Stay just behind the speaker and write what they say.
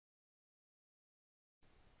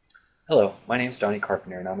Hello, my name is Donnie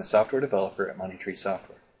Carpenter and I'm a software developer at Money Tree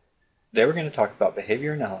Software. Today we're going to talk about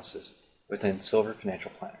behavior analysis within Silver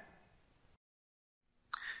Financial Planner.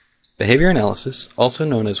 Behavior analysis, also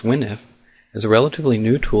known as WinIF, is a relatively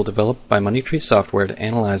new tool developed by Money Tree Software to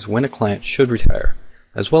analyze when a client should retire,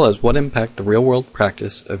 as well as what impact the real-world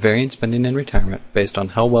practice of varying spending in retirement based on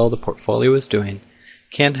how well the portfolio is doing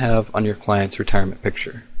can have on your client's retirement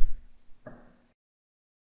picture.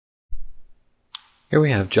 Here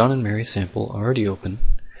we have John and Mary's sample already open.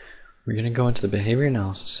 We're going to go into the behavior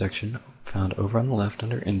analysis section found over on the left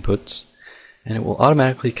under inputs, and it will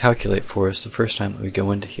automatically calculate for us the first time that we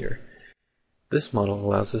go into here. This model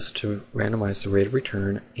allows us to randomize the rate of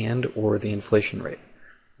return and or the inflation rate.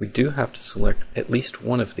 We do have to select at least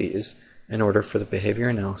one of these in order for the behavior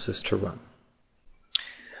analysis to run.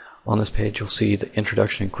 On this page you'll see the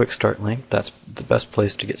introduction and quick start link. That's the best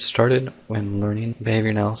place to get started when learning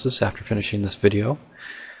behavior analysis after finishing this video.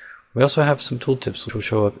 We also have some tooltips which will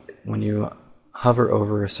show up when you hover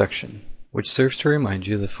over a section, which serves to remind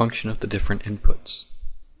you the function of the different inputs.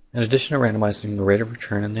 In addition to randomizing the rate of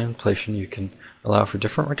return and the inflation, you can allow for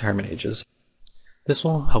different retirement ages. This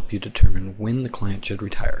will help you determine when the client should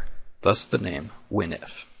retire, thus the name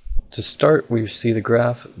WinIF. To start, we see the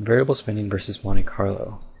graph variable spending versus Monte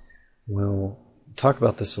Carlo. We'll talk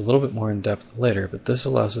about this a little bit more in depth later, but this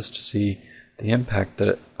allows us to see the impact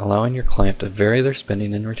that allowing your client to vary their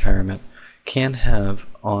spending in retirement can have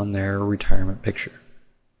on their retirement picture.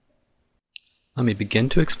 Let me begin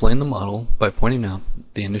to explain the model by pointing out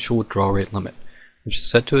the initial withdrawal rate limit, which is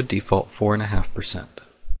set to a default 4.5%.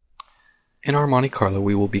 In our Monte Carlo,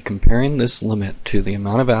 we will be comparing this limit to the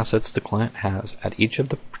amount of assets the client has at each of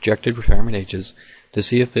the projected retirement ages to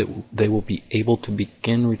see if they will be able to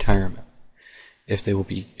begin retirement. If they will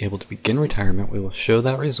be able to begin retirement, we will show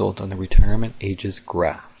that result on the retirement ages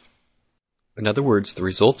graph. In other words, the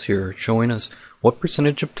results here are showing us what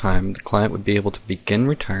percentage of time the client would be able to begin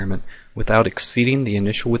retirement without exceeding the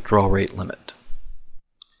initial withdrawal rate limit.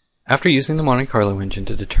 After using the Monte Carlo engine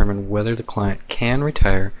to determine whether the client can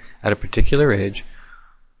retire at a particular age,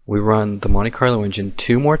 we run the Monte Carlo engine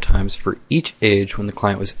 2 more times for each age when the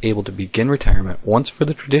client was able to begin retirement, once for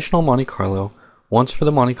the traditional Monte Carlo, once for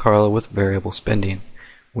the Monte Carlo with variable spending.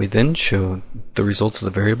 We then show the results of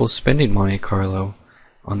the variable spending Monte Carlo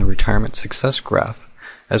on the retirement success graph,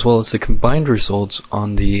 as well as the combined results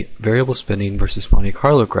on the variable spending versus Monte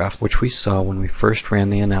Carlo graph, which we saw when we first ran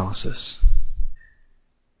the analysis.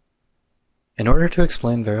 In order to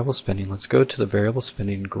explain variable spending, let's go to the variable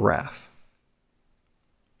spending graph.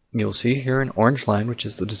 You'll see here an orange line, which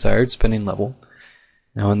is the desired spending level.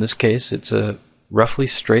 Now in this case, it's a roughly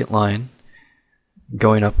straight line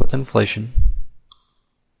going up with inflation.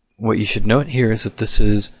 What you should note here is that this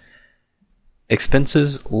is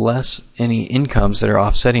expenses less any incomes that are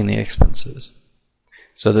offsetting the expenses.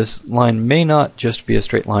 So this line may not just be a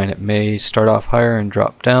straight line. It may start off higher and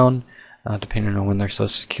drop down, depending on when their Social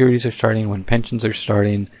Securities are starting, when pensions are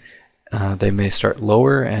starting. They may start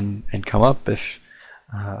lower and come up if,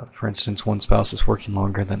 for instance, one spouse is working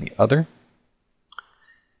longer than the other.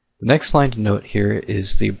 The next line to note here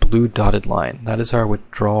is the blue dotted line. That is our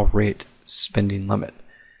withdrawal rate spending limit.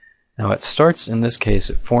 Now it starts in this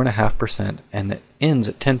case at 4.5% and it ends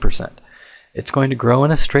at 10%. It's going to grow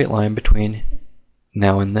in a straight line between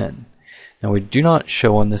now and then. Now we do not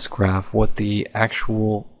show on this graph what the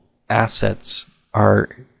actual assets are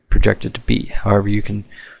projected to be. However, you can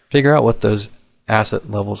figure out what those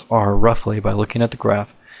asset levels are roughly by looking at the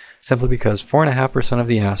graph, simply because 4.5% of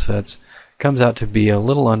the assets comes out to be a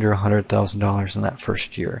little under $100,000 in that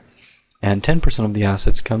first year, and 10% of the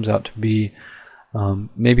assets comes out to be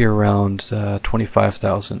maybe around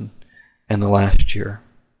 $25,000 in the last year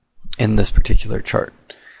in this particular chart.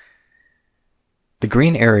 The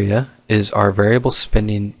green area is our variable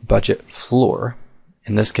spending budget floor.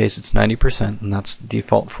 In this case it's 90%, and that's the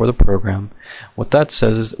default for the program. What that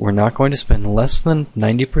says is that we're not going to spend less than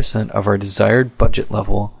 90% of our desired budget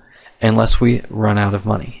level unless we run out of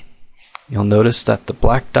money. You'll notice that the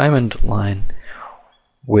black diamond line,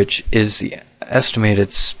 which is the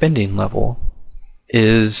estimated spending level,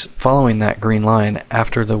 is following that green line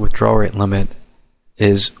after the withdrawal rate limit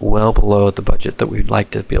is well below the budget that we'd like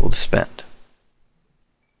to be able to spend.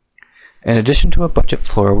 In addition to a budget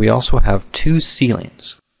floor, we also have 2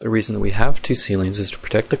 ceilings. The reason that we have 2 ceilings is to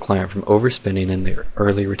protect the client from overspending in their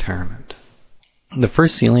early retirement. The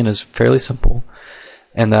first ceiling is fairly simple,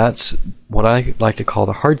 and that's what I like to call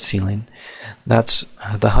the hard ceiling. That's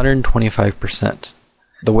the 125%.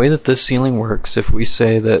 The way that this ceiling works, if we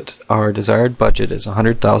say that our desired budget is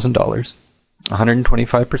 $100,000,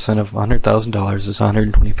 125% of $100,000 is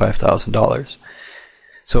 $125,000.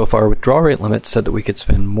 So if our withdrawal rate limit said that we could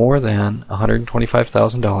spend more than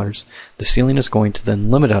 $125,000, the ceiling is going to then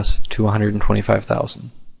limit us to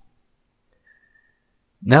 $125,000.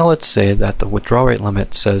 Now let's say that the withdrawal rate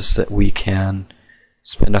limit says that we can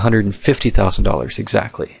spend $150,000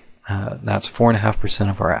 exactly. That's 4.5%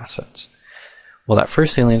 of our assets. Well, that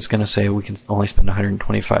first ceiling is going to say we can only spend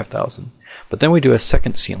 $125,000. But then we do a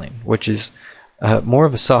second ceiling, which is more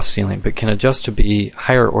of a soft ceiling, but can adjust to be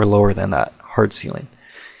higher or lower than that hard ceiling.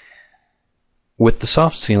 With the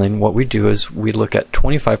soft ceiling, what we do is we look at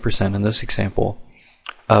 25% in this example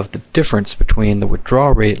of the difference between the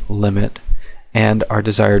withdrawal rate limit and our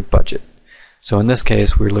desired budget. So in this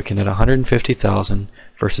case, we're looking at $150,000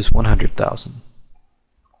 versus $100,000.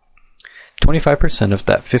 25% of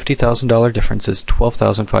that $50,000 difference is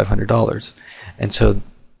 $12,500, and so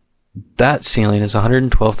that ceiling is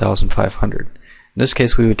 $112,500. In this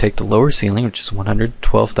case, we would take the lower ceiling, which is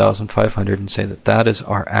 $112,500, and say that that is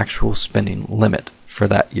our actual spending limit for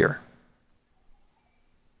that year.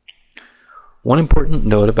 One important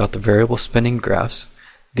note about the variable spending graphs: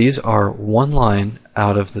 these are one line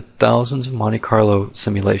out of the thousands of Monte Carlo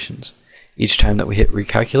simulations. Each time that we hit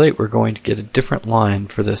recalculate, we're going to get a different line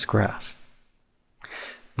for this graph.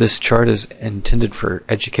 This chart is intended for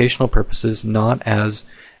educational purposes, not as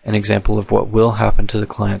an example of what will happen to the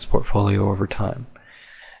client's portfolio over time.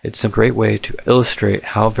 It's a great way to illustrate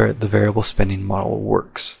how the variable spending model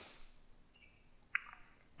works.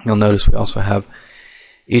 You'll notice we also have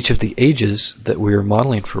each of the ages that we are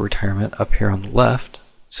modeling for retirement up here on the left,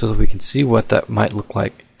 so that we can see what that might look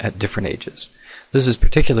like at different ages. This is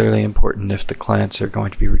particularly important if the clients are going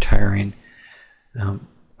to be retiring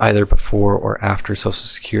either before or after Social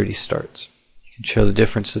Security starts. You can show the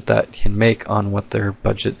difference that that can make on what their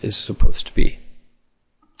budget is supposed to be.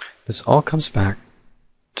 This all comes back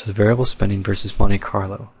to the variable spending versus Monte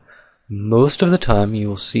Carlo. Most of the time you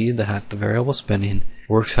will see that the variable spending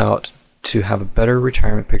works out to have a better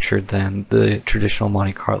retirement picture than the traditional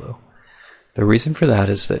Monte Carlo. The reason for that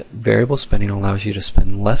is that variable spending allows you to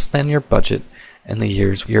spend less than your budget in the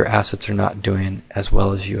years your assets are not doing as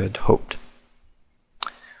well as you had hoped.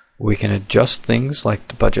 We can adjust things like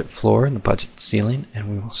the budget floor and the budget ceiling, and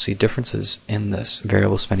we will see differences in this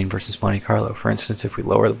variable spending versus Monte Carlo. For instance, if we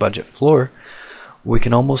lower the budget floor, we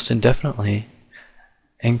can almost indefinitely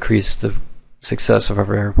increase the success of our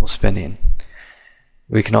variable spending.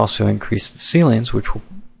 We can also increase the ceilings, which will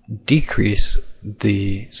decrease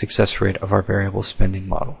the success rate of our variable spending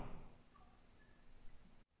model.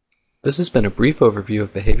 This has been a brief overview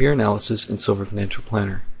of behavior analysis in Silver Financial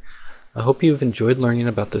Planner. I hope you have enjoyed learning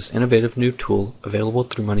about this innovative new tool available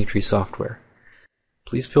through MoneyTree software.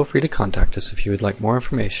 Please feel free to contact us if you would like more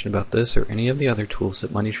information about this or any of the other tools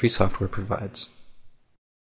that MoneyTree software provides.